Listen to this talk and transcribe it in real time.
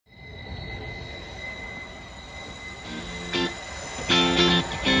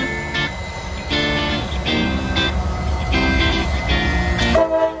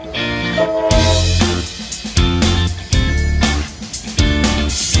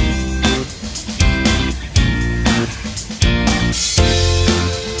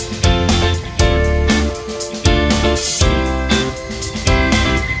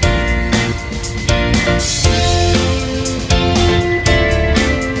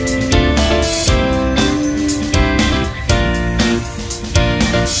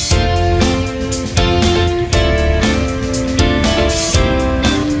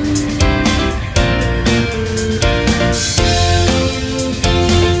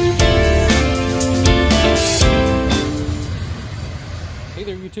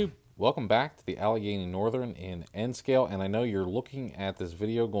welcome back to the Allegheny Northern in N scale, and I know you're looking at this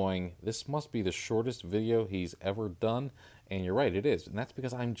video going, this must be the shortest video he's ever done, and you're right, it is, and that's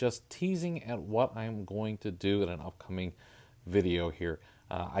because I'm just teasing at what I'm going to do in an upcoming video here.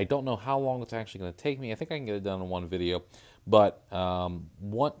 I don't know how long it's actually going to take me. I think I can get it done in one video, but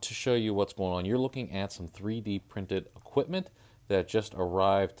want to show you what's going on. You're looking at some 3D printed equipment that just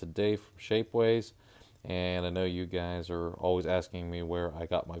arrived today from Shapeways. And I know you guys are always asking me where I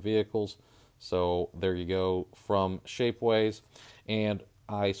got my vehicles. So there you go, from Shapeways. And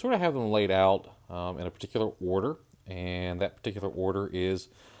I sort of have them laid out in a particular order. And that particular order is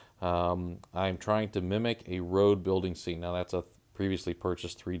I'm trying to mimic a road building scene. Now that's a previously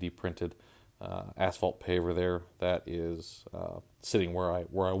purchased 3D printed asphalt paver there that is sitting where I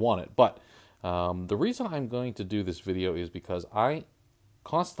want it. But the reason I'm going to do this video is because I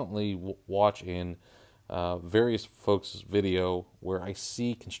constantly watch in various folks' video where I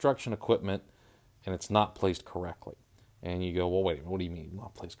see construction equipment and it's not placed correctly. And you go, well, wait a minute, what do you mean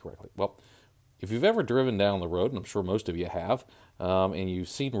not placed correctly? Well, if you've ever driven down the road, and I'm sure most of you have, and you've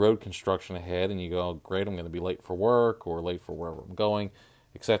seen road construction ahead and you go, oh, great, I'm going to be late for work or late for wherever I'm going,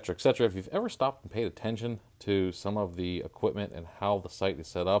 etc., etc. If you've ever stopped and paid attention to some of the equipment and how the site is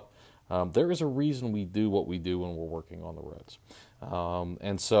set up, there is a reason we do what we do when we're working on the roads.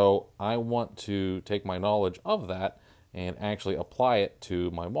 And so I want to take my knowledge of that and actually apply it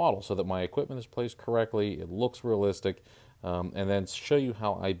to my model so that my equipment is placed correctly, it looks realistic, and then show you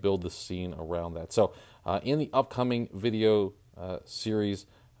how I build the scene around that. So in the upcoming video series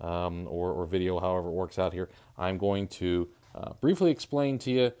or video, however it works out here, I'm going to briefly explain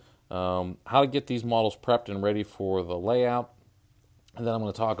to you how to get these models prepped and ready for the layout. And then I'm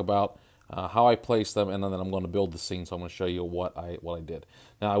going to talk about how I place them, and then I'm going to build the scene. So I'm going to show you what I did.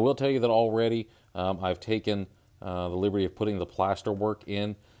 Now I will tell you that already I've taken the liberty of putting the plaster work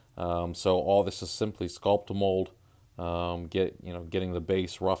in. So all this is simply sculpt to mold, getting the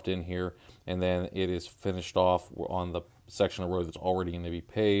base roughed in here, and then it is finished off on the section of road that's already going to be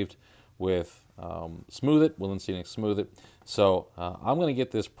paved with Smooth It, Will Scenic Smooth It. So I'm going to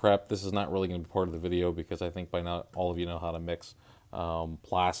get this prepped. This is not really going to be part of the video because I think by now all of you know how to mix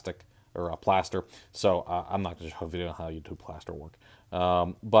plastic or plaster, so I'm not going to show a video on how you do plaster work,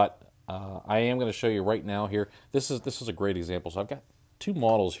 but I am going to show you right now here. This is a great example. So I've got two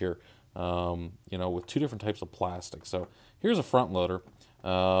models here, with two different types of plastic. So here's a front loader,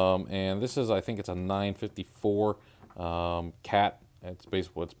 and this is, I think it's a 954 cat.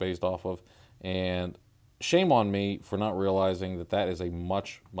 It's what it's based off of, and shame on me for not realizing that that is a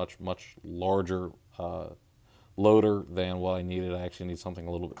much larger loader than what I needed. I actually need something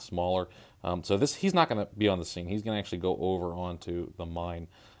a little bit smaller. So he's not going to be on the scene. He's going to actually go over onto the mine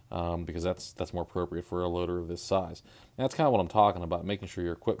because that's more appropriate for a loader of this size. And that's kind of what I'm talking about, making sure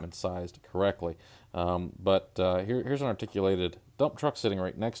your equipment's sized correctly. Here's an articulated dump truck sitting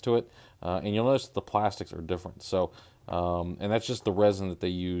right next to it, and you'll notice the plastics are different. So and that's just the resin that they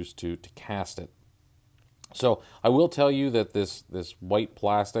use to cast it. So I will tell you that this white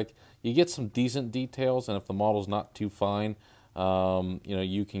plastic, you get some decent details, and if the model's not too fine,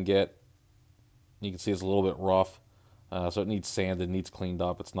 you can see it's a little bit rough, so it needs sanded, needs cleaned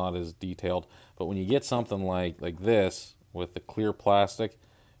up. It's not as detailed. But when you get something like this with the clear plastic,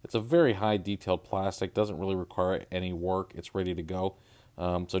 it's a very high detailed plastic. Doesn't really require any work. It's ready to go.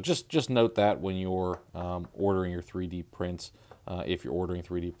 So just note that when you're ordering your 3D prints. If you're ordering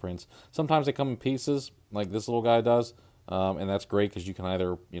 3D prints, sometimes they come in pieces like this little guy does, and that's great because you can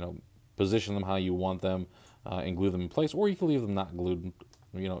either position them how you want them and glue them in place, or you can leave them not glued,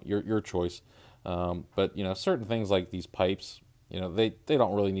 your choice. But certain things like these pipes, they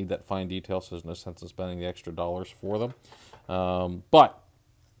don't really need that fine detail, so there's no sense in spending the extra dollars for them. But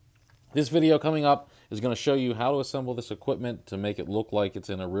this video coming up is going to show you how to assemble this equipment to make it look like it's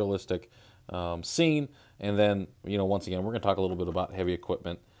in a realistic scene. And then, once again, we're going to talk a little bit about heavy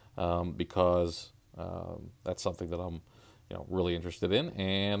equipment because that's something that I'm, really interested in,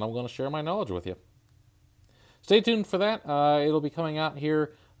 and I'm going to share my knowledge with you. Stay tuned for that. It'll be coming out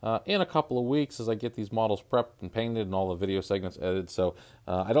here in a couple of weeks as I get these models prepped and painted and all the video segments edited. So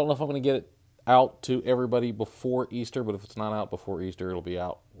I don't know if I'm going to get it out to everybody before Easter, but if it's not out before Easter, it'll be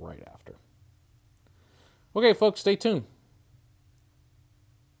out right after. Okay, folks, stay tuned.